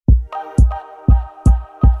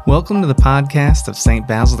Welcome to the podcast of St.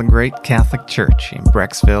 Basil the Great Catholic Church in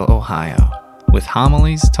Brecksville, Ohio, with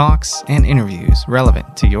homilies, talks, and interviews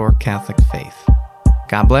relevant to your Catholic faith.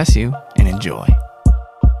 God bless you and enjoy.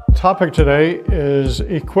 The topic today is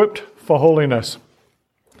Equipped for Holiness.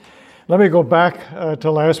 Let me go back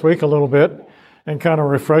to last week a little bit and kind of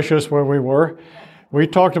refresh us where we were. We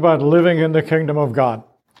talked about living in the kingdom of God.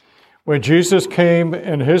 When Jesus came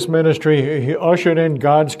in his ministry, he ushered in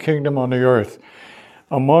God's kingdom on the earth.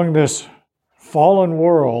 Among this fallen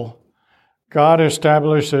world, God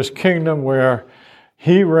established this kingdom where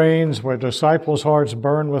he reigns, where disciples' hearts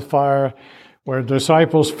burn with fire, where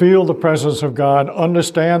disciples feel the presence of God,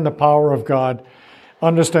 understand the power of God,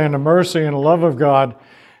 understand the mercy and love of God.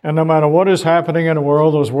 And no matter what is happening in the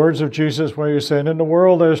world, those words of Jesus where he said, "In the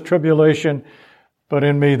world there is tribulation, but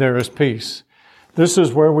in me there is peace." This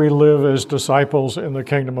is where we live as disciples in the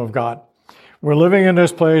kingdom of God. We're living in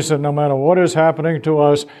this place, and no matter what is happening to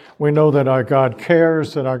us, we know that our God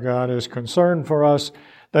cares, that our God is concerned for us,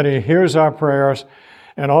 that he hears our prayers,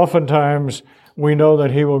 and oftentimes we know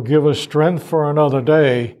that he will give us strength for another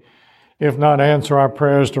day, if not answer our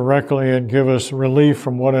prayers directly and give us relief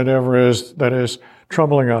from whatever it is that is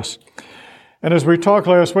troubling us. And as we talked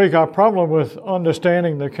last week, our problem with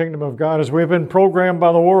understanding the kingdom of God is we've been programmed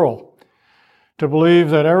by the world to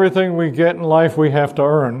believe that everything we get in life we have to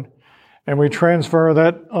earn, and we transfer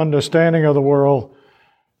that understanding of the world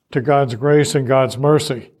to God's grace and God's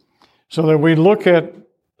mercy. So that we look at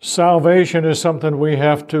salvation as something we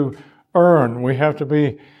have to earn. We have to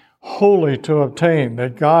be holy to obtain.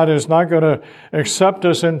 That God is not going to accept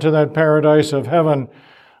us into that paradise of heaven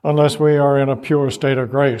unless we are in a pure state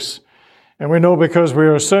of grace. And we know because we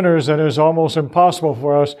are sinners that it is almost impossible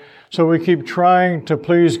for us. So we keep trying to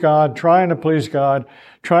please God,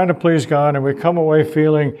 and we come away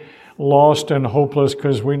feeling lost and hopeless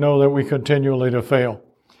because we know that we continually to fail.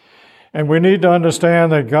 And we need to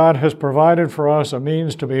understand that God has provided for us a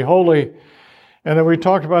means to be holy. And then we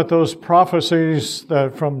talked about those prophecies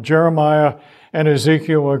that from Jeremiah and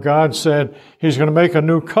Ezekiel where God said he's going to make a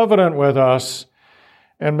new covenant with us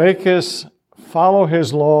and make us follow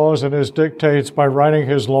his laws and his dictates by writing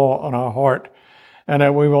his law on our heart. And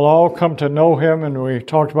that we will all come to know him. And we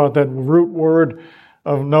talked about that root word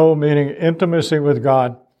of know, meaning intimacy with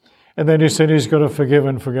God. And then he said he's going to forgive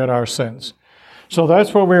and forget our sins. So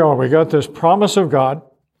that's where we are. We got this promise of God.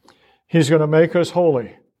 He's going to make us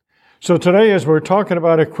holy. So today, as we're talking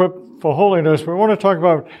about equipped for holiness, we want to talk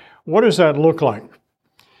about what does that look like?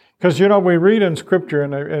 Because, we read in Scripture,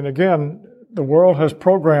 and again, the world has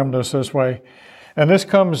programmed us this way. And this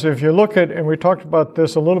comes, if you look at, and we talked about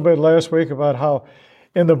this a little bit last week, about how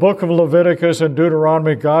in the book of Leviticus and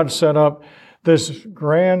Deuteronomy, God set up this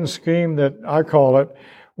grand scheme that I call it,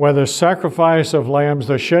 where the sacrifice of lambs,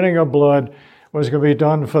 the shedding of blood, was going to be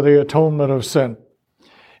done for the atonement of sin.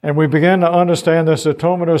 And we began to understand this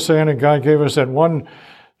atonement of sin, and God gave us that one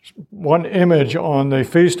image on the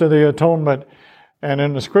Feast of the Atonement. And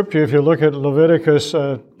in the Scripture, if you look at Leviticus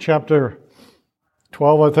chapter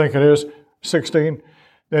 12, I think it is, 16,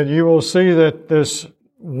 that you will see that this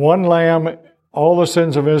one lamb, all the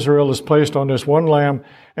sins of Israel is placed on this one lamb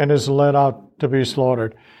and is led out to be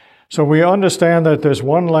slaughtered. So we understand that this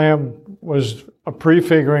one lamb was a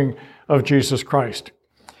prefiguring of Jesus Christ.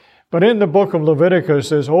 But in the book of Leviticus,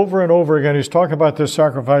 there's over and over again, he's talking about this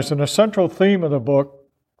sacrifice. And the central theme of the book,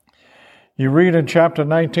 you read in chapter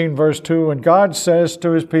 19, verse 2, and God says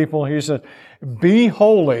to his people, he said, "Be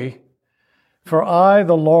holy, for I,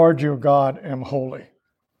 the Lord your God, am holy."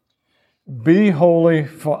 Be holy,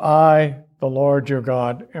 for I, the Lord your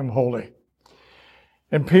God, am holy.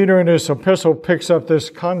 And Peter in his epistle picks up this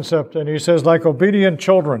concept and he says, like obedient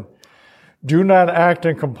children, do not act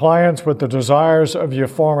in compliance with the desires of your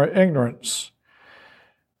former ignorance.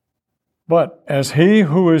 But as he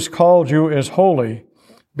who has called you is holy,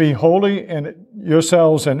 be holy in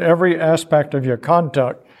yourselves in every aspect of your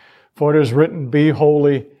conduct, for it is written, "Be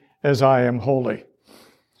holy as I am holy."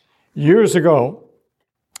 Years ago,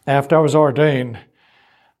 after I was ordained,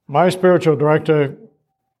 my spiritual director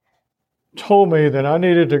told me that I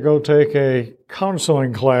needed to go take a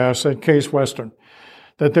counseling class at Case Western,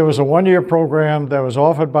 that there was a one-year program that was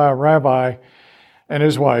offered by a rabbi and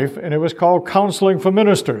his wife, and it was called Counseling for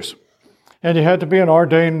Ministers. And you had to be an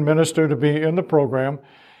ordained minister to be in the program.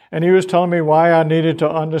 And he was telling me why I needed to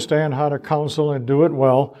understand how to counsel and do it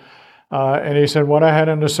well. And he said what I had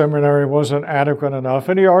in the seminary wasn't adequate enough.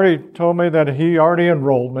 And he already told me that he already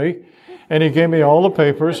enrolled me, and he gave me all the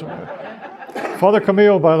papers. Father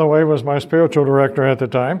Camille, by the way, was my spiritual director at the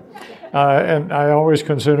time. And I always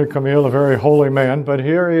considered Camille a very holy man. But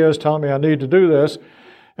here he is telling me I need to do this.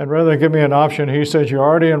 And rather than give me an option, he said, you're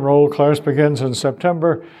already enrolled, class begins in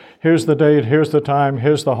September. Here's the date, here's the time,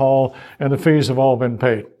 here's the hall, and the fees have all been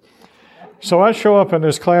paid. So I show up in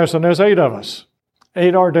this class, and there's 8 of us,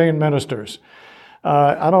 8 ordained ministers.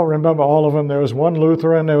 I don't remember all of them. There was one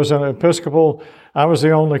Lutheran, there was an Episcopal. I was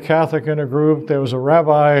the only Catholic in the group. There was a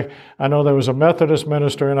rabbi. I know there was a Methodist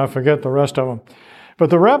minister, and I forget the rest of them.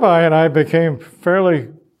 But the rabbi and I became fairly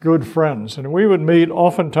good friends, and we would meet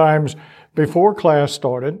oftentimes before class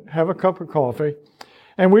started, have a cup of coffee,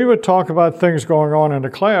 and we would talk about things going on in the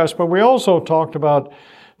class, but we also talked about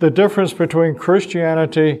the difference between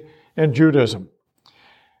Christianity and Judaism.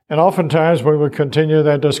 And oftentimes we would continue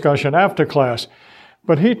that discussion after class.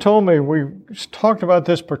 But he told me, we talked about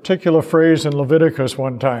this particular phrase in Leviticus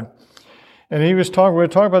one time. And we were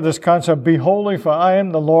talking about this concept, be holy, for I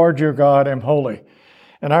am the Lord your God, am holy.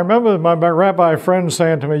 And I remember my rabbi friend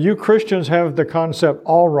saying to me, you Christians have the concept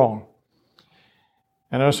all wrong.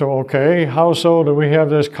 And I said, okay, how so do we have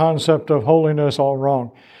this concept of holiness all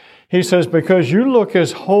wrong? He says, because you look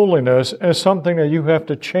at holiness as something that you have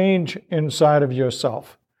to change inside of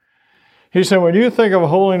yourself. He said, when you think of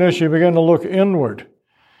holiness, you begin to look inward.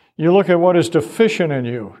 You look at what is deficient in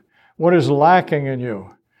you, what is lacking in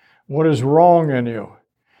you, what is wrong in you.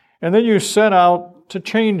 And then you set out to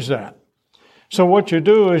change that. So what you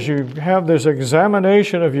do is you have this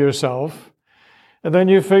examination of yourself, and then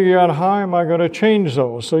you figure out, how am I going to change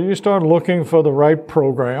those? So you start looking for the right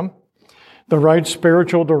program, the right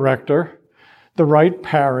spiritual director, the right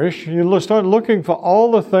parish. You start looking for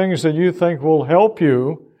all the things that you think will help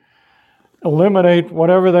you eliminate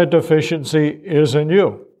whatever that deficiency is in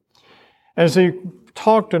you. As he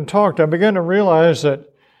talked and talked, I began to realize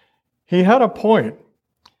that he had a point.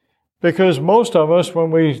 Because most of us,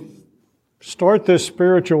 when we start this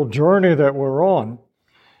spiritual journey that we're on,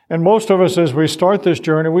 and most of us, as we start this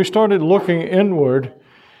journey, we started looking inward,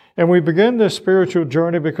 and we begin this spiritual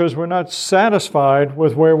journey because we're not satisfied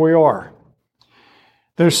with where we are.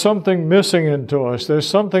 There's something missing into us. There's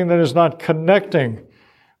something that is not connecting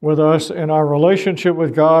with us in our relationship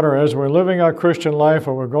with God, or as we're living our Christian life,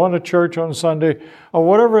 or we're going to church on Sunday, or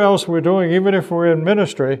whatever else we're doing, even if we're in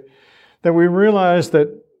ministry, that we realize that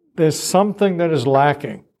there's something that is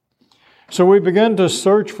lacking. So we begin to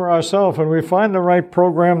search for ourselves, and we find the right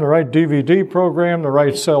program, the right DVD program, the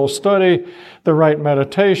right self-study, the right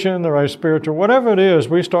meditation, the right spiritual, whatever it is,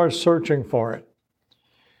 we start searching for it.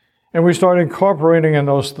 And we start incorporating in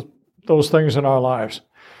those things in our lives.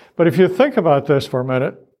 But if you think about this for a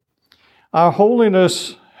minute, our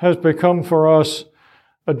holiness has become for us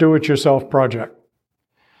a do-it-yourself project.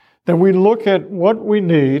 Then we look at what we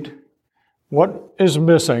need, what is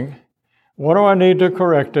missing, what do I need to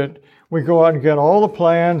correct it. We go out and get all the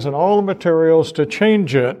plans and all the materials to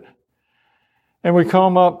change it, and we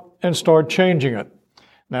come up and start changing it.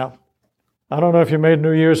 Now, I don't know if you made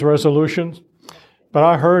New Year's resolutions, but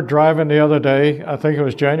I heard driving the other day, I think it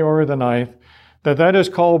was January the 9th, that is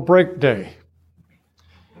called break day.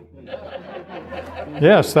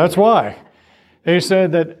 Yes, that's why. He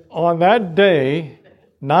said that on that day,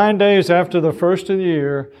 9 days after the first of the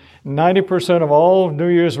year, 90% of all New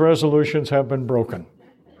Year's resolutions have been broken.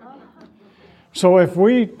 So if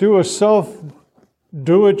we do a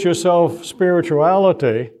do-it-yourself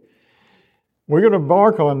spirituality, we're going to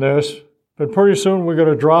embark on this, but pretty soon we're going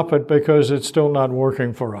to drop it because it's still not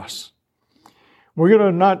working for us. We're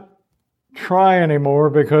going to not try anymore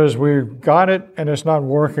because we've got it and it's not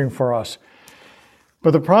working for us.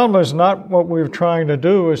 But the problem is not what we're trying to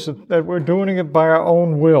do, is that we're doing it by our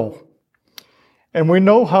own will. And we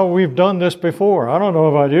know how we've done this before. I don't know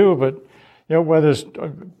about you, but whether it's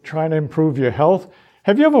trying to improve your health.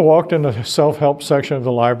 Have you ever walked in the self-help section of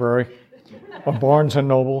the library of Barnes &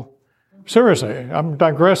 Noble? Seriously, I'm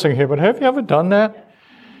digressing here, but have you ever done that?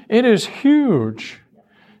 It is huge.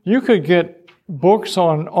 You could get books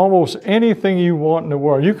on almost anything you want in the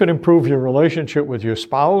world. You could improve your relationship with your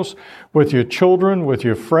spouse, with your children, with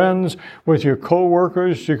your friends, with your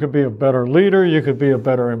co-workers. You could be a better leader. You could be a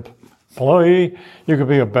better employee. You could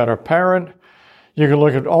be a better parent. You can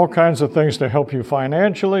look at all kinds of things to help you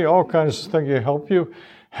financially, all kinds of things to help you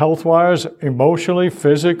health-wise, emotionally,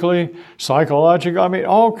 physically, psychologically.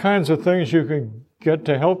 All kinds of things you can get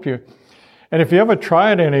to help you. And if you ever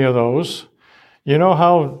tried any of those, you know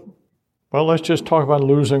how, well, let's just talk about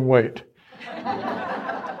losing weight.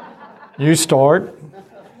 You start,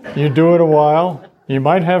 you do it a while, you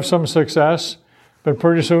might have some success, but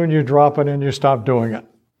pretty soon you drop it and you stop doing it.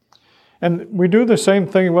 And we do the same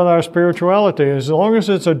thing with our spirituality, as long as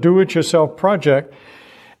it's a do-it-yourself project.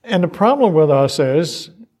 And the problem with us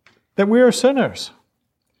is that we are sinners.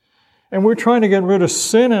 And we're trying to get rid of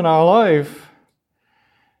sin in our life.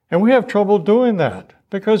 And we have trouble doing that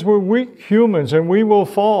because we're weak humans and we will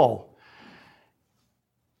fall.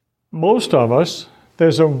 Most of us,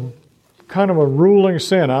 there's a kind of a ruling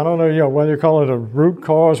sin. I don't know, whether you call it a root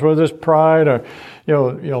cause, whether it's pride or,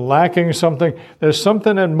 lacking something. There's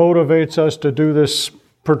something that motivates us to do this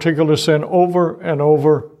particular sin over and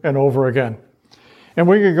over and over again. And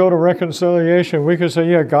we could go to reconciliation. We could say,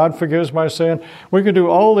 yeah, God forgives my sin. We could do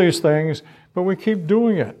all these things, but we keep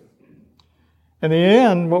doing it. In the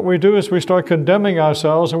end, what we do is we start condemning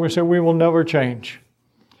ourselves and we say, we will never change.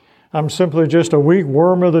 I'm simply just a weak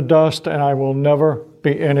worm of the dust and I will never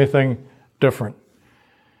be anything different.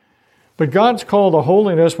 But God's call to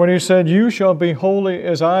holiness when He said, you shall be holy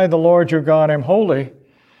as I, the Lord your God, am holy.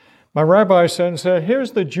 My rabbi said,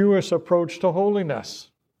 here's the Jewish approach to holiness.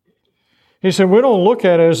 He said, we don't look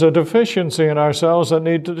at it as a deficiency in ourselves that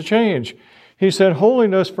need to change. He said,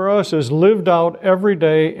 holiness for us is lived out every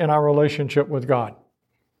day in our relationship with God.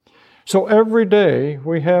 So every day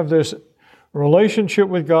we have this relationship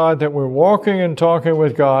with God, that we're walking and talking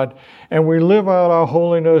with God, and we live out our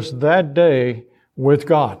holiness that day with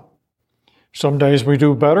God. Some days we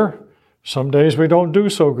do better, some days we don't do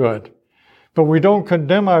so good. But we don't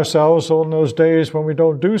condemn ourselves on those days when we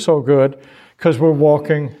don't do so good because we're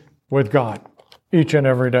walking with God each and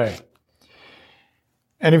every day.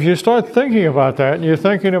 And if you start thinking about that, and you're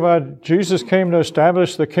thinking about Jesus came to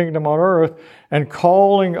establish the kingdom on earth and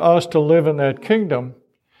calling us to live in that kingdom,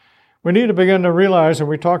 we need to begin to realize, and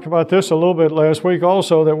we talked about this a little bit last week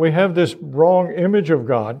also, that we have this wrong image of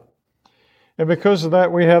God. And because of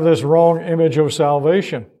that, we have this wrong image of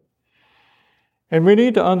salvation. And we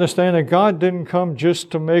need to understand that God didn't come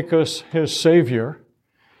just to make us His Savior.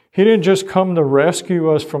 He didn't just come to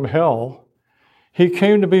rescue us from hell. He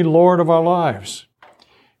came to be Lord of our lives.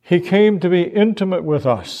 He came to be intimate with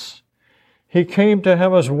us. He came to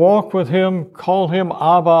have us walk with Him, call Him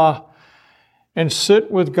Abba, and sit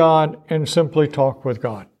with God and simply talk with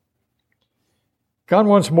God. God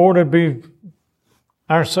wants more to be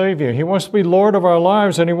our Savior. He wants to be Lord of our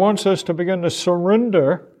lives, and He wants us to begin to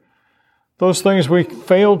surrender those things we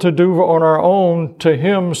failed to do on our own to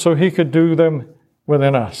Him so He could do them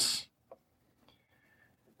within us.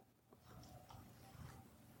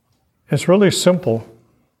 It's really simple,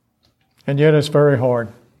 and yet it's very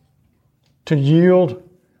hard to yield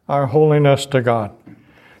our holiness to God,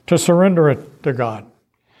 to surrender it to God.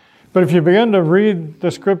 But if you begin to read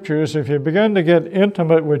the Scriptures, if you begin to get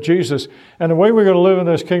intimate with Jesus, and the way we're going to live in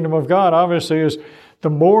this kingdom of God, obviously, is the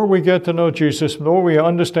more we get to know Jesus, the more we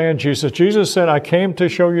understand Jesus. Jesus said, I came to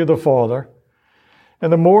show you the Father.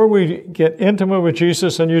 And the more we get intimate with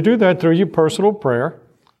Jesus, and you do that through your personal prayer,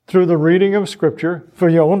 through the reading of Scripture, for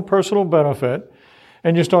your own personal benefit,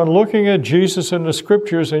 and you start looking at Jesus in the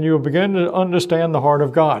Scriptures, and you begin to understand the heart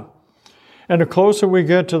of God. And the closer we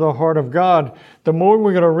get to the heart of God, the more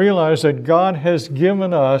we're going to realize that God has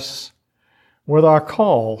given us, with our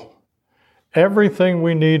call, everything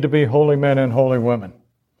we need to be holy men and holy women.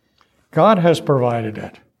 God has provided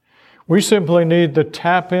it. We simply need to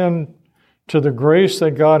tap in to the grace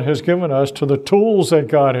that God has given us, to the tools that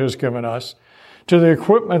God has given us, to the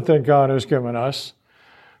equipment that God has given us,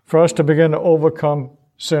 for us to begin to overcome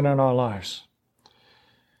sin in our lives.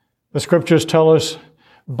 The Scriptures tell us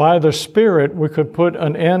by the Spirit we could put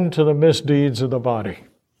an end to the misdeeds of the body.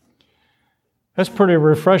 That's pretty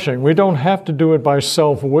refreshing. We don't have to do it by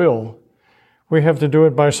self-will. We have to do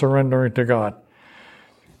it by surrendering to God.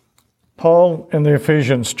 Paul in the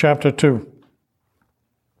Ephesians chapter 2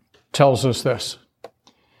 tells us this,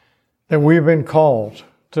 that we've been called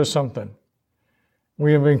to something.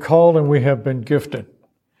 We have been called and we have been gifted.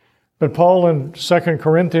 But Paul in 2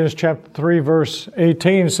 Corinthians chapter 3 verse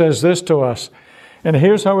 18 says this to us, and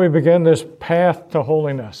here's how we begin this path to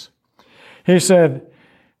holiness. He said,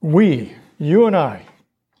 we, you and I,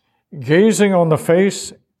 gazing on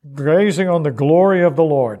the glory of the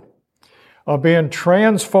Lord, are being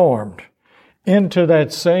transformed into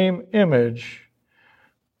that same image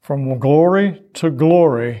from glory to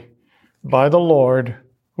glory by the Lord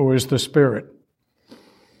who is the Spirit.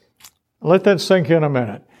 Let that sink in a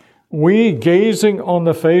minute. We, gazing on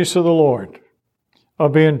the face of the Lord, are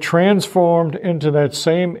being transformed into that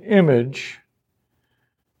same image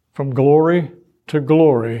from glory to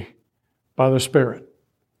glory by the Spirit.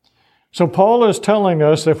 So Paul is telling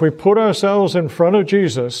us if we put ourselves in front of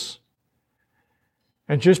Jesus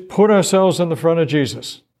and just put ourselves in the front of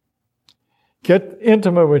Jesus, get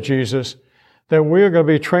intimate with Jesus, that we are going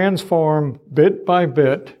to be transformed bit by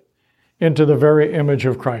bit into the very image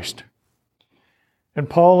of Christ. And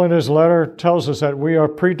Paul in his letter tells us that we are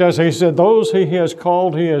predestined. He said, those he has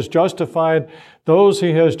called, he has justified. Those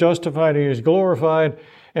he has justified, he has glorified.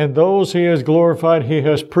 And those He has glorified, He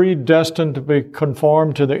has predestined to be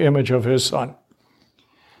conformed to the image of His Son.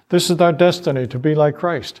 This is our destiny, to be like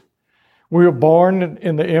Christ. We are born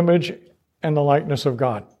in the image and the likeness of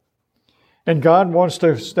God. And God wants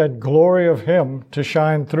that glory of Him to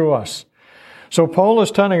shine through us. So Paul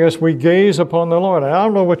is telling us we gaze upon the Lord. I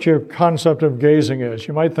don't know what your concept of gazing is.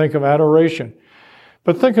 You might think of adoration.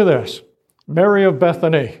 But think of this. Mary of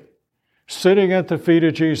Bethany, sitting at the feet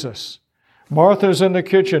of Jesus. Martha's in the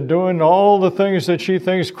kitchen doing all the things that she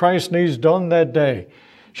thinks Christ needs done that day.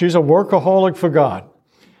 She's a workaholic for God.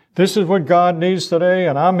 This is what God needs today,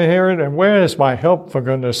 and I'm hearing, and where is my help, for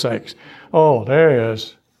goodness sakes? Oh, there He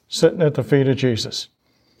is, sitting at the feet of Jesus.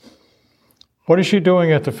 What is she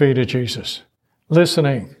doing at the feet of Jesus?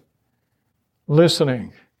 Listening,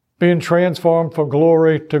 being transformed from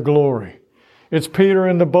glory to glory. It's Peter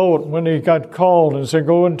in the boat when he got called and said,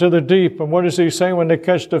 go into the deep. And what does he say when they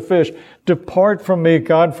catch the fish? Depart from me,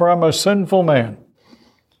 God, for I'm a sinful man.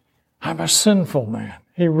 I'm a sinful man.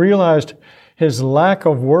 He realized his lack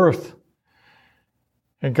of worth.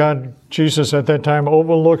 And God, Jesus at that time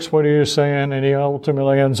overlooks what he is saying, and he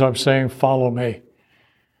ultimately ends up saying, follow me.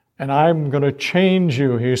 And I'm going to change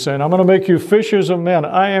you, he said. I'm going to make you fishers of men.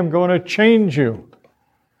 I am going to change you.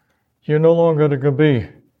 You're no longer going to be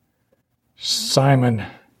Simon.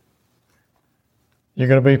 You're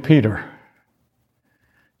going to be Peter.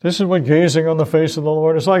 This is what gazing on the face of the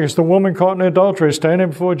Lord is like. It's the woman caught in adultery standing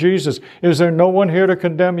before Jesus. Is there no one here to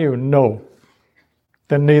condemn you? No.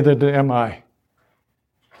 Then neither am I.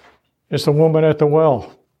 It's the woman at the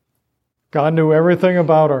well. God knew everything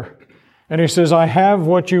about her. And He says, I have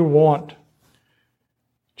what you want.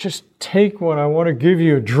 Just take what I want to give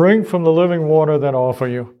you. Drink from the living water that I offer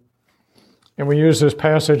you. And we used this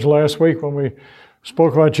passage last week when we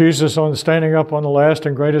spoke about Jesus on standing up on the last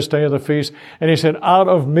and greatest day of the feast. And He said, out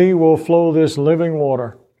of me will flow this living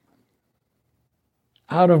water.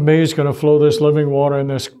 Out of me is going to flow this living water. And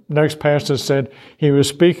this next passage said, He was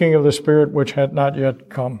speaking of the Spirit which had not yet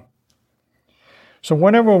come. So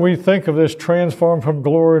whenever we think of this transformed from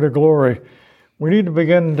glory to glory, we need to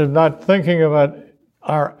begin to not thinking about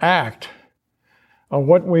our act of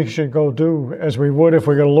what we should go do as we would if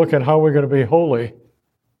we're going to look at how we're going to be holy.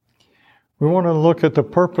 We want to look at the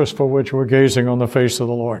purpose for which we're gazing on the face of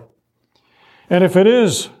the Lord. And if it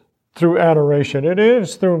is through adoration, it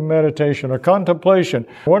is through meditation or contemplation,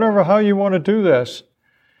 whatever how you want to do this,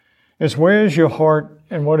 it's where is your heart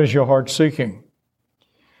and what is your heart seeking?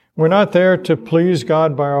 We're not there to please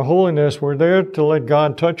God by our holiness. We're there to let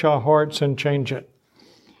God touch our hearts and change it.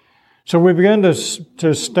 So we begin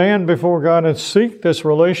to stand before God and seek this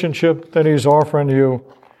relationship that He's offering you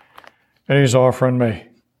and He's offering me.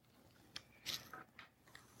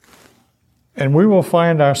 And we will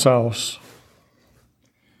find ourselves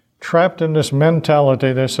trapped in this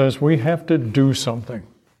mentality that says we have to do something,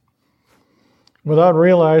 without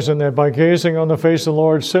realizing that by gazing on the face of the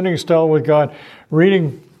Lord, sitting still with God,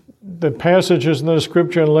 reading the passages in the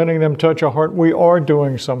Scripture and letting them touch our heart, we are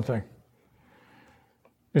doing something.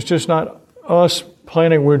 It's just not us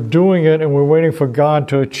planning. We're doing it and we're waiting for God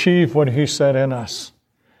to achieve what He said in us.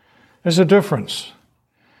 There's a difference.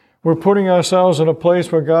 We're putting ourselves in a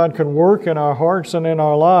place where God can work in our hearts and in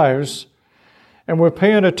our lives, and we're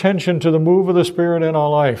paying attention to the move of the Spirit in our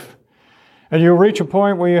life. And you reach a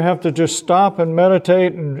point where you have to just stop and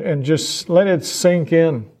meditate and just let it sink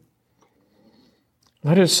in.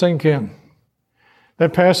 Let it sink in.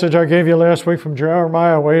 That passage I gave you last week from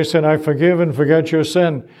Jeremiah where He said, I forgive and forget your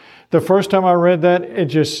sin. The first time I read that, it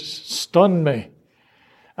just stunned me.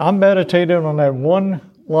 I meditated on that one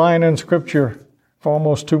line in Scripture for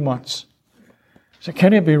almost 2 months. I said,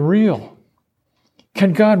 can it be real?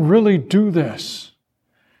 Can God really do this?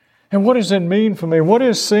 And what does it mean for me? What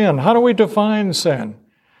is sin? How do we define sin?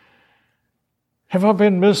 Have I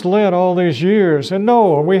been misled all these years? And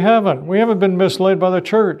no, we haven't. We haven't been misled by the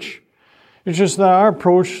church. It's just that our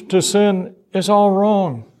approach to sin is all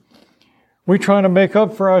wrong. We're trying to make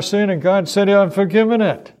up for our sin, and God said, I've forgiven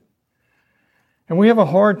it. And we have a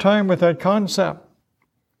hard time with that concept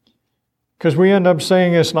because we end up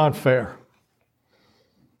saying it's not fair.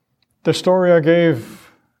 The story I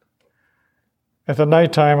gave at the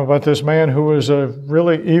nighttime about this man who was a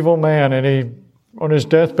really evil man, and on his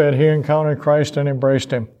deathbed, he encountered Christ and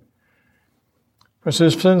embraced Him. But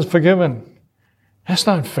his sin's forgiven. That's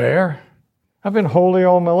not fair. I've been holy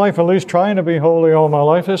all my life, at least trying to be holy all my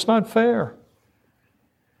life. It's not fair.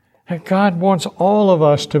 And God wants all of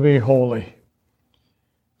us to be holy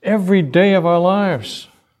every day of our lives.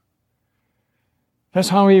 That's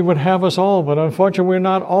how He would have us all, but unfortunately we're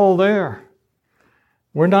not all there.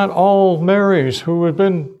 We're not all Marys who have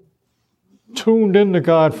been tuned into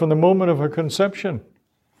God from the moment of her conception.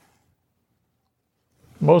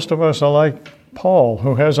 Most of us are like Paul,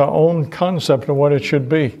 who has our own concept of what it should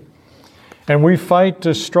be. And we fight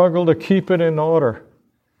to struggle to keep it in order.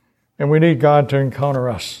 And we need God to encounter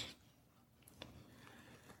us.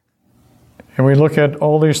 And we look at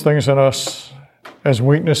all these things in us as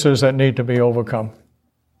weaknesses that need to be overcome.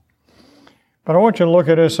 But I want you to look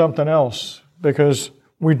at it as something else, because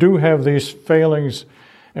we do have these failings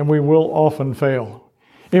and we will often fail.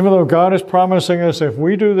 Even though God is promising us if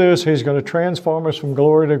we do this, He's going to transform us from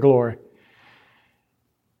glory to glory.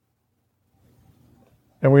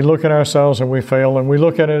 And we look at ourselves and we fail, and we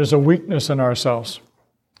look at it as a weakness in ourselves.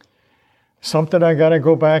 Something I got to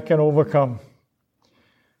go back and overcome.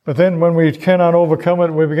 But then when we cannot overcome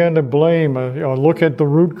it, we begin to blame or look at the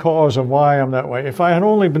root cause of why I'm that way. If I had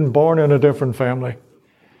only been born in a different family,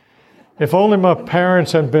 if only my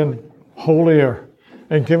parents had been holier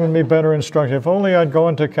and given me better instruction, if only I'd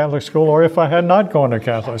gone to Catholic school, or if I had not gone to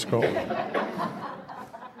Catholic school.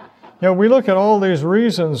 We look at all these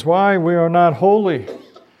reasons why we are not holy.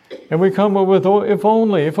 And we come up with, if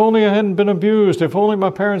only I hadn't been abused, if only my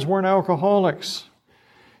parents weren't alcoholics,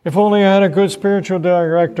 if only I had a good spiritual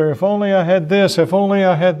director, if only I had this, if only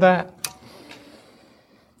I had that.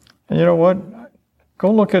 And you know what?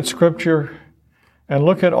 Go look at Scripture and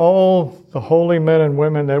look at all the holy men and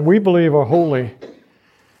women that we believe are holy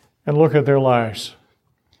and look at their lives.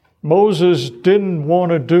 Moses didn't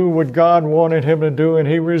want to do what God wanted him to do, and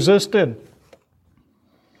he resisted.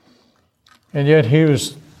 And yet he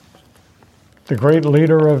was the great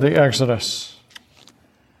leader of the Exodus.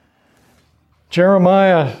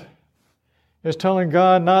 Jeremiah is telling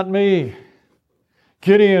God, not me.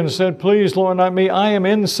 Gideon said, please, Lord, not me. I am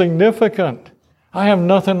insignificant. I have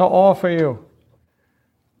nothing to offer you.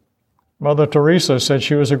 Mother Teresa said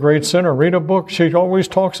she was a great sinner. Read a book. She always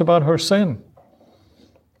talks about her sin.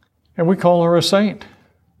 And we call her a saint.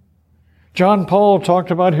 John Paul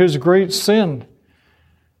talked about his great sin.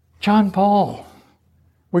 John Paul,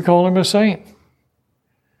 we call him a saint.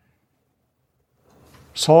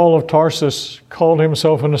 Saul of Tarsus called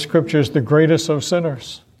himself in the Scriptures the greatest of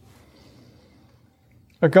sinners.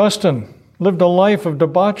 Augustine lived a life of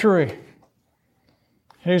debauchery.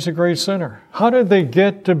 He's a great sinner. How did they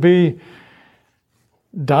get to be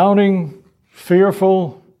doubting,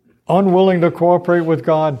 fearful, unwilling to cooperate with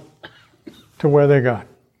God to where they got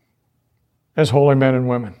as holy men and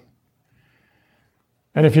women?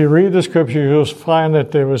 And if you read the Scripture, you'll find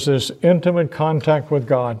that there was this intimate contact with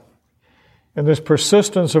God and this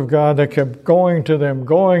persistence of God that kept going to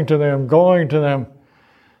them,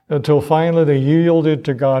 until finally they yielded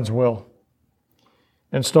to God's will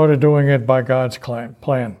and started doing it by God's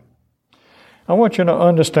plan. I want you to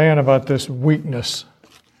understand about this weakness,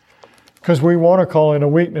 because we want to call it a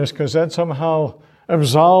weakness because that somehow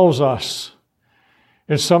absolves us.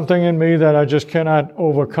 It's something in me that I just cannot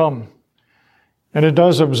overcome. And it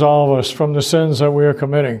does absolve us from the sins that we are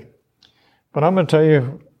committing. But I'm going to tell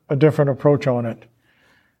you a different approach on it.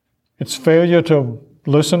 It's failure to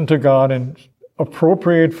listen to God and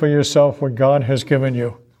appropriate for yourself what God has given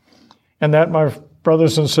you. And that, my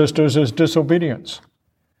brothers and sisters, is disobedience.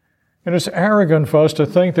 And it's arrogant for us to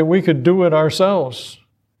think that we could do it ourselves.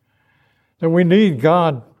 That we need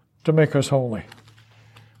God to make us holy.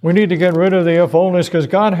 We need to get rid of the if-onlys because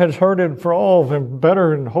God has heard it for all of them,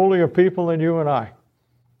 better and holier people than you and I.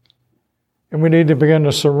 And we need to begin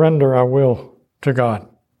to surrender our will to God.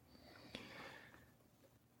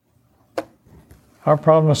 Our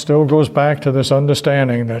problem still goes back to this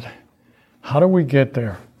understanding that how do we get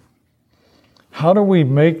there? How do we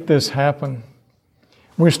make this happen?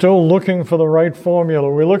 We're still looking for the right formula.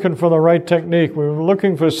 We're looking for the right technique. We're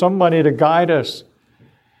looking for somebody to guide us.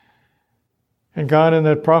 And God in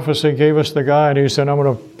that prophecy gave us the guide. He said, I'm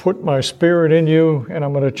going to put my Spirit in you and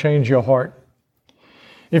I'm going to change your heart.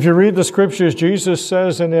 If you read the Scriptures, Jesus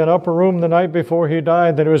says in that upper room the night before He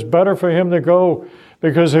died that it was better for Him to go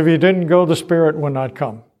because if He didn't go, the Spirit would not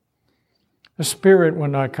come. The Spirit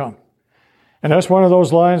would not come. And that's one of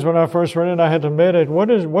those lines when I first read it, I had to meditate.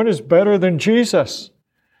 What is better than Jesus?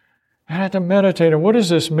 I had to meditate on what does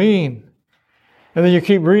this mean? And then you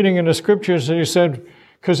keep reading in the Scriptures and He said,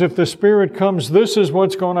 because if the Spirit comes, this is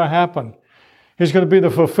what's going to happen. He's going to be the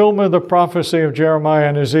fulfillment of the prophecy of Jeremiah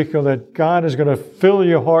and Ezekiel that God is going to fill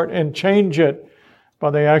your heart and change it by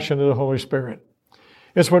the action of the Holy Spirit.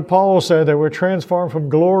 It's what Paul said, that we're transformed from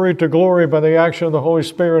glory to glory by the action of the Holy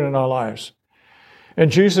Spirit in our lives.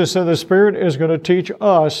 And Jesus said the Spirit is going to teach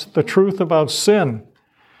us the truth about sin.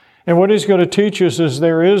 And what He's going to teach us is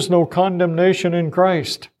there is no condemnation in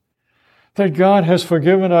Christ. that God has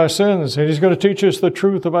forgiven our sins, and He's going to teach us the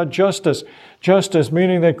truth about justice. Justice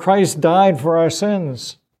meaning that Christ died for our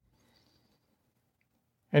sins.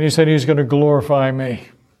 And He said He's going to glorify me.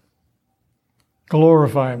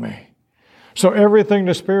 Glorify me. So everything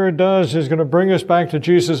the Spirit does is going to bring us back to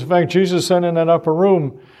Jesus. In fact, Jesus said in that upper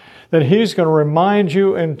room that He's going to remind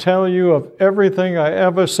you and tell you of everything I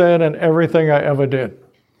ever said and everything I ever did.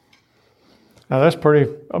 Now that's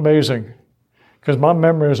pretty amazing, because my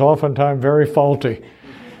memory is oftentimes very faulty.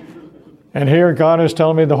 And here God is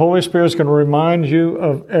telling me the Holy Spirit is going to remind you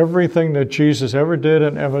of everything that Jesus ever did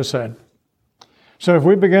and ever said. So if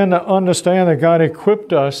we begin to understand that God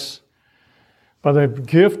equipped us by the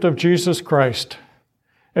gift of Jesus Christ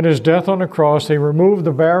and His death on the cross, He removed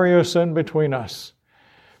the barrier of sin between us,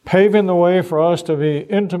 paving the way for us to be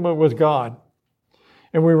intimate with God.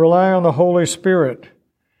 And we rely on the Holy Spirit,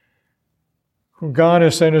 who God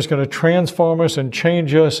is saying is going to transform us and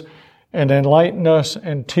change us and enlighten us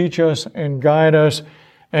and teach us and guide us,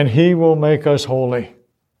 and He will make us holy.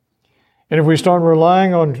 And if we start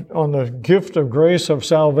relying on the gift of grace of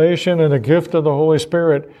salvation and the gift of the Holy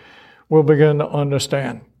Spirit, we'll begin to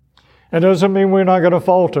understand. It doesn't mean we're not going to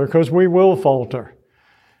falter, because we will falter.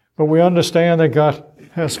 But we understand that God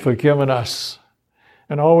has forgiven us.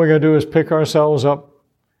 And all we got to do is pick ourselves up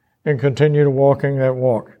and continue to walking that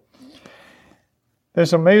walk.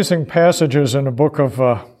 There's amazing passages in the book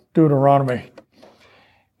of Deuteronomy.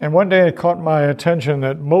 And one day it caught my attention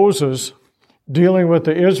that Moses, dealing with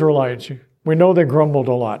the Israelites, we know they grumbled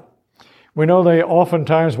a lot. We know they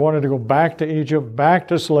oftentimes wanted to go back to Egypt, back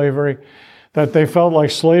to slavery, that they felt like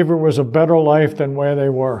slavery was a better life than where they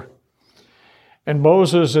were. And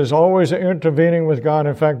Moses is always intervening with God.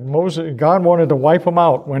 In fact, God wanted to wipe them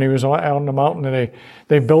out when He was out on the mountain and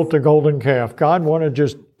they built the golden calf. God wanted to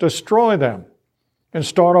just destroy them and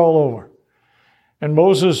start all over. And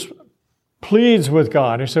Moses pleads with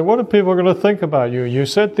God. He said, what are people going to think about you? You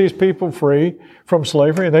set these people free from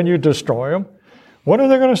slavery, and then you destroy them. What are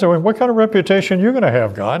they going to say? What kind of reputation are you going to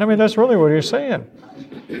have, God? I mean, that's really what He's saying.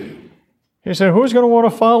 He said, who's going to want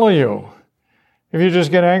to follow you if you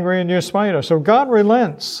just get angry and you smite us? So God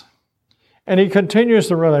relents, and He continues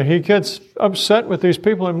to relent. He gets upset with these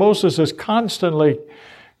people, and Moses is constantly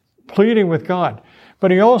pleading with God. But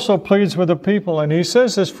he also pleads with the people, and he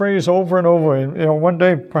says this phrase over and over. And, one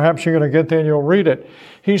day perhaps you're going to get there and you'll read it.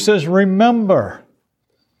 He says, remember.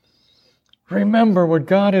 Remember what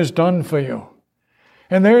God has done for you.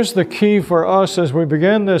 And there's the key for us as we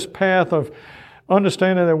begin this path of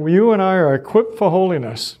understanding that you and I are equipped for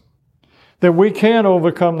holiness, that we can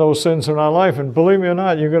overcome those sins in our life. And believe me or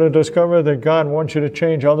not, you're going to discover that God wants you to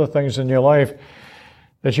change other things in your life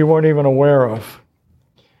that you weren't even aware of,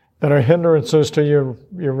 that are hindrances to your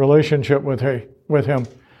relationship with Him.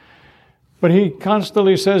 But He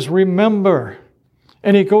constantly says, remember.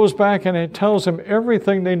 And He goes back and He tells them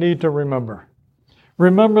everything they need to remember.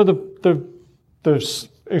 Remember the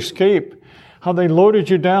escape, how they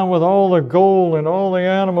loaded you down with all the gold and all the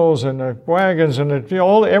animals and the wagons and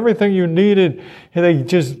everything you needed.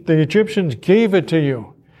 The Egyptians gave it to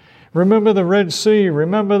you. Remember the Red Sea.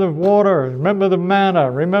 Remember the water. Remember the manna.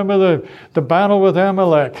 Remember the battle with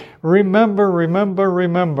Amalek. Remember, remember,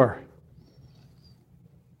 remember.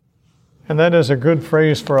 And that is a good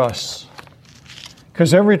phrase for us.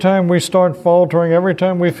 Because every time we start faltering, every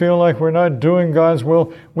time we feel like we're not doing God's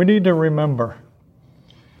will, we need to remember.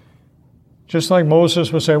 Just like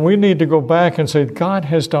Moses was saying, we need to go back and say, God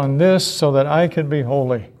has done this so that I can be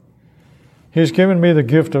holy. He's given me the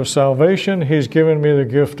gift of salvation. He's given me the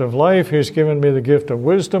gift of life. He's given me the gift of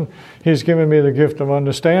wisdom. He's given me the gift of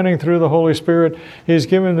understanding through the Holy Spirit. He's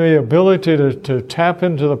given me the ability to tap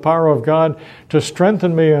into the power of God to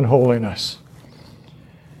strengthen me in holiness.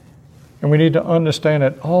 And we need to understand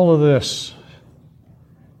that all of this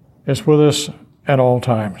is with us at all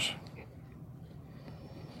times.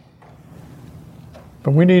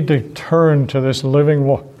 But we need to turn to this living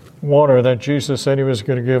water that Jesus said He was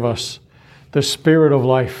going to give us. The Spirit of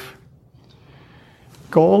life.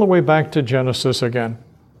 Go all the way back to Genesis again.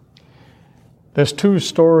 There's two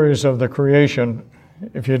stories of the creation,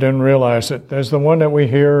 if you didn't realize it. There's the one that we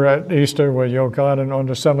hear at Easter where God and on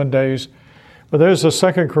the 7 days. But there's a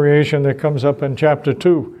second creation that comes up in chapter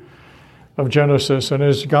 2 of Genesis, and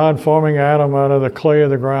it's God forming Adam out of the clay of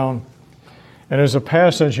the ground. And as a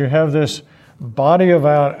passage, you have this body of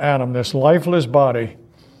Adam, this lifeless body,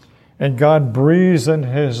 and God breathes in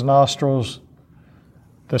his nostrils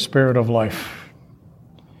the Spirit of life.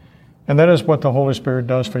 And that is what the Holy Spirit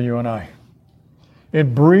does for you and I.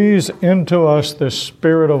 It breathes into us this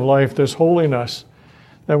Spirit of life, this holiness,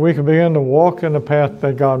 that we can begin to walk in the path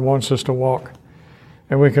that God wants us to walk.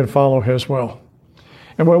 and we can follow His will.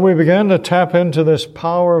 And when we begin to tap into this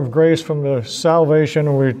power of grace from the salvation,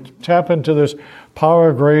 and we tap into this power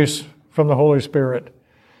of grace from the Holy Spirit,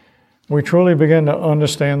 we truly begin to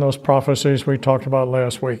understand those prophecies we talked about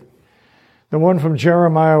last week. The one from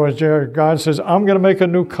Jeremiah was God says, I'm going to make a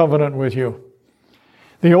new covenant with you.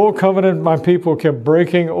 The old covenant, my people kept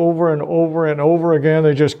breaking over and over and over again.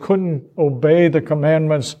 They just couldn't obey the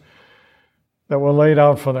commandments that were laid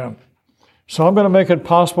out for them. So I'm going to make it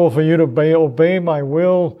possible for you to obey my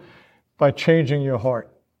will by changing your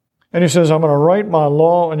heart. And He says, I'm going to write my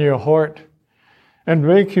law in your heart and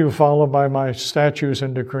make you follow by my statutes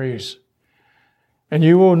and decrees. And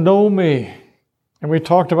you will know me. And we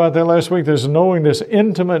talked about that last week. There's knowing, this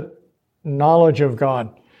intimate knowledge of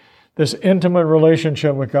God, this intimate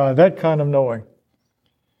relationship with God, that kind of knowing.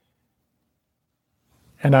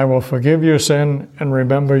 And I will forgive your sin and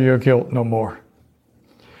remember your guilt no more.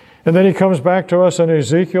 And then He comes back to us in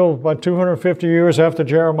Ezekiel about 250 years after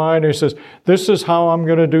Jeremiah, and He says, this is how I'm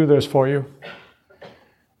going to do this for you.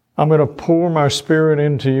 I'm going to pour my Spirit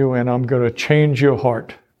into you, and I'm going to change your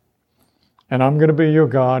heart. And I'm going to be your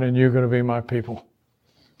God, and you're going to be my people.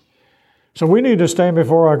 So we need to stand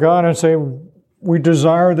before our God and say, we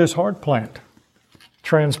desire this heart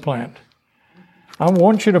transplant. I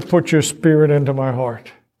want you to put your Spirit into my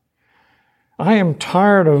heart. I am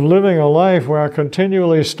tired of living a life where I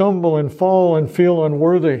continually stumble and fall and feel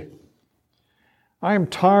unworthy. I am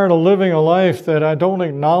tired of living a life that I don't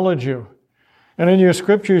acknowledge you. And in your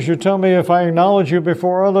scriptures, you tell me if I acknowledge you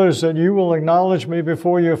before others, that you will acknowledge me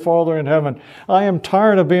before your Father in heaven. I am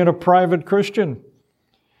tired of being a private Christian.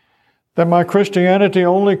 That my Christianity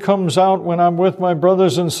only comes out when I'm with my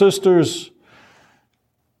brothers and sisters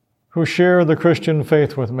who share the Christian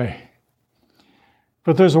faith with me.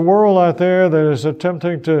 But there's a world out there that is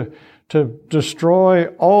attempting to destroy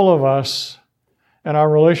all of us and our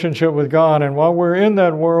relationship with God. And while we're in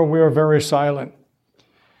that world, we are very silent.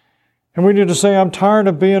 And we need to say, I'm tired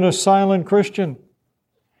of being a silent Christian.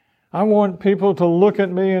 I want people to look at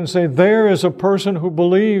me and say, there is a person who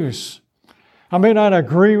believes. I may not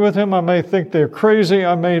agree with him. I may think they're crazy.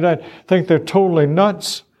 I may not think they're totally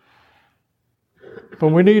nuts. But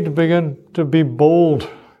we need to begin to be bold.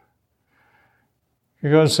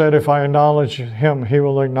 God said, if I acknowledge Him, He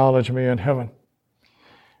will acknowledge me in heaven.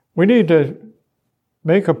 We need to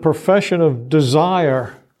make a profession of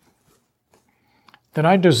desire that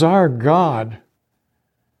I desire God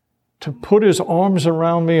to put His arms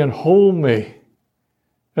around me and hold me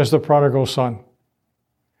as the prodigal son.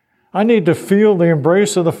 I need to feel the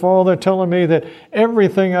embrace of the Father telling me that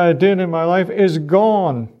everything I did in my life is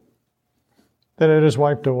gone, that it is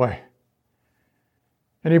wiped away.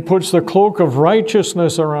 And He puts the cloak of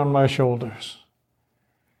righteousness around my shoulders.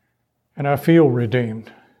 And I feel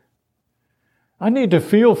redeemed. I need to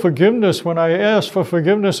feel forgiveness when I ask for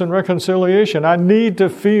forgiveness and reconciliation. I need to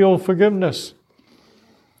feel forgiveness.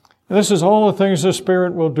 And this is all the things the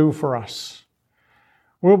Spirit will do for us.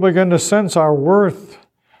 We'll begin to sense our worth,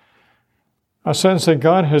 a sense that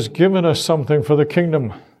God has given us something for the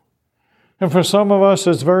kingdom. And for some of us,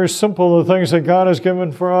 it's very simple, the things that God has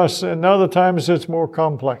given for us, and other times it's more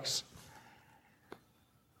complex.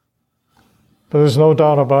 But there's no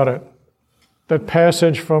doubt about it. That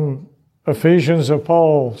passage from Ephesians of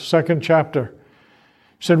Paul, 2nd chapter,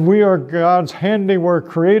 said, we are God's handiwork,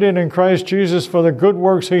 created in Christ Jesus for the good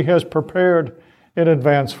works He has prepared in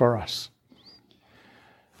advance for us.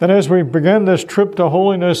 That as we begin this trip to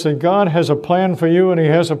holiness, that God has a plan for you and He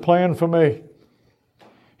has a plan for me.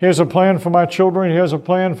 He has a plan for my children. He has a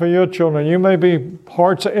plan for your children. You may be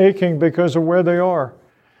hearts aching because of where they are.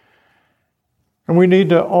 And we need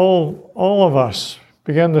to, all of us,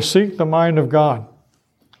 begin to seek the mind of God.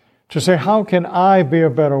 To say, how can I be a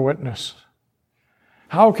better witness?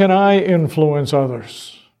 How can I influence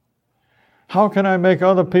others? How can I make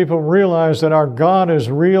other people realize that our God is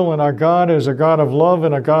real and our God is a God of love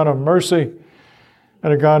and a God of mercy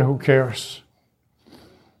and a God who cares?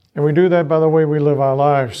 And we do that by the way we live our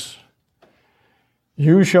lives.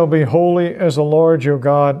 You shall be holy as the Lord your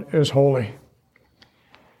God is holy.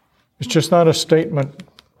 It's just not a statement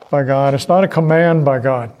by God. It's not a command by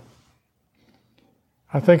God.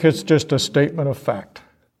 I think it's just a statement of fact.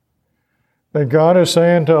 That God is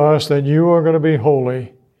saying to us that you are going to be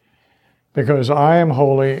holy because I am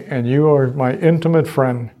holy and you are my intimate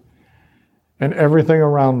friend and everything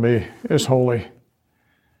around me is holy.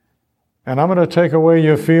 And I'm going to take away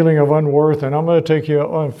your feeling of unworth, and I'm going to take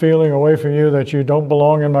your feeling away from you that you don't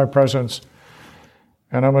belong in my presence.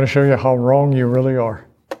 And I'm going to show you how wrong you really are.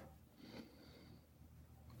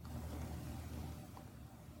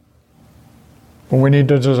 But we need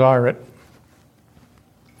to desire it.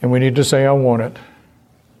 And we need to say, I want it.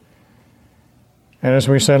 And as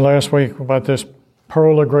we said last week about this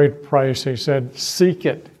pearl of great price, he said, seek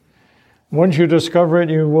it. Once you discover it,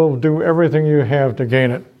 you will do everything you have to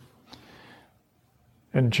gain it.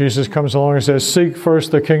 And Jesus comes along and says, seek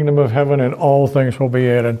first the kingdom of heaven and all things will be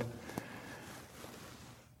added.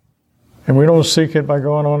 And we don't seek it by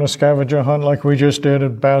going on a scavenger hunt like we just did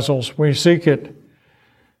at Basil's. We seek it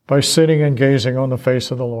by sitting and gazing on the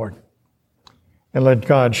face of the Lord. And let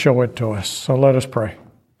God show it to us. So let us pray.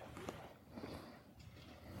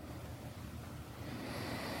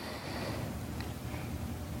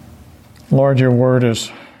 Lord, your word is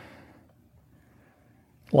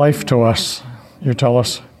life to us, you tell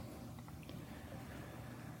us.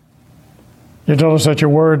 You tell us that your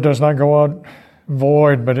word does not go out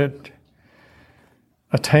void, but it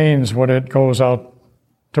attains what it goes out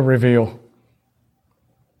to reveal.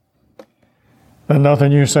 That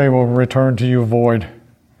nothing you say will return to you void,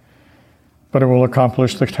 but it will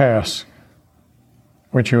accomplish the task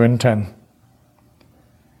which you intend.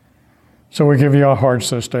 So we give you our hearts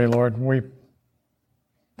this day, Lord. We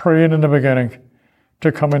pray it in the beginning to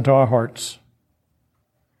come into our hearts.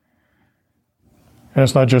 And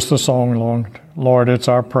it's not just a song, Lord, it's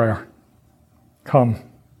our prayer. Come.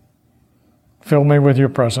 Fill me with your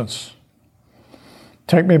presence.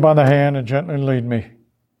 Take me by the hand and gently lead me.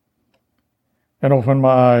 And open my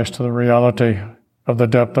eyes to the reality of the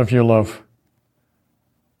depth of your love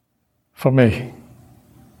for me.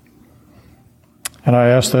 And I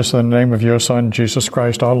ask this in the name of your Son, Jesus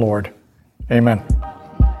Christ, our Lord. Amen.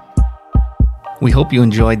 We hope you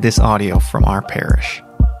enjoyed this audio from our parish.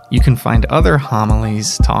 You can find other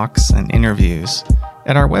homilies, talks, and interviews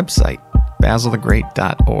at our website,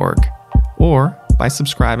 basilthegreat.org, or by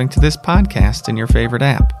subscribing to this podcast in your favorite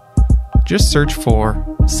app. Just search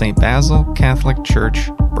for St. Basil Catholic Church,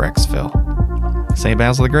 Brecksville. St.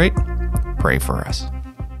 Basil the Great, pray for us.